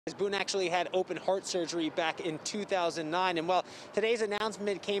Boone actually had open heart surgery back in 2009, and while today's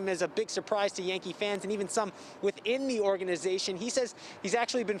announcement came as a big surprise to Yankee fans and even some within the organization, he says he's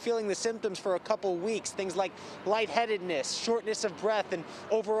actually been feeling the symptoms for a couple weeks, things like lightheadedness, shortness of breath, and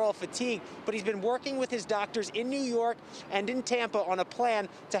overall fatigue, but he's been working with his doctors in New York and in Tampa on a plan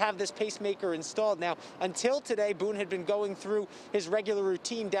to have this pacemaker installed. Now, until today, Boone had been going through his regular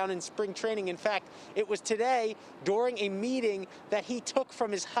routine down in spring training. In fact, it was today during a meeting that he took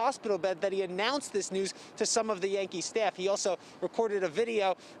from his hospital bed that he announced this news to some of the Yankee staff. He also recorded a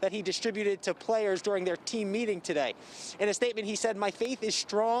video that he distributed to players during their team meeting today. In a statement, he said, "My faith is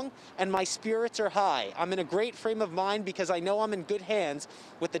strong and my spirits are high. I'm in a great frame of mind because I know I'm in good hands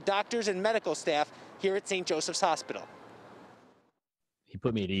with the doctors and medical staff here at St. Joseph's Hospital." He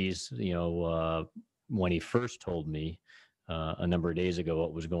put me at ease, when he first told me a number of days ago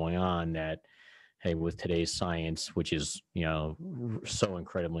what was going on, that, hey, with today's science, which is, so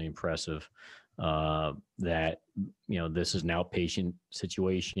incredibly impressive, that, this is an outpatient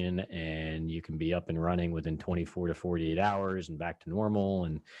situation and you can be up and running within 24 to 48 hours and back to normal.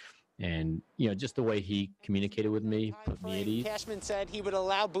 And just the way he communicated with me put me at ease. Cashman said he would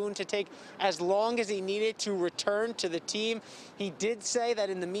allow Boone to take as long as he needed to return to the team. He did say that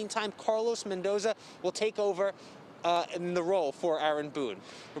in the meantime, Carlos Mendoza will take over in the role for Aaron Boone.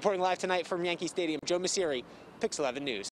 Reporting live tonight from Yankee Stadium, Joe Messeri, Pix 11 News.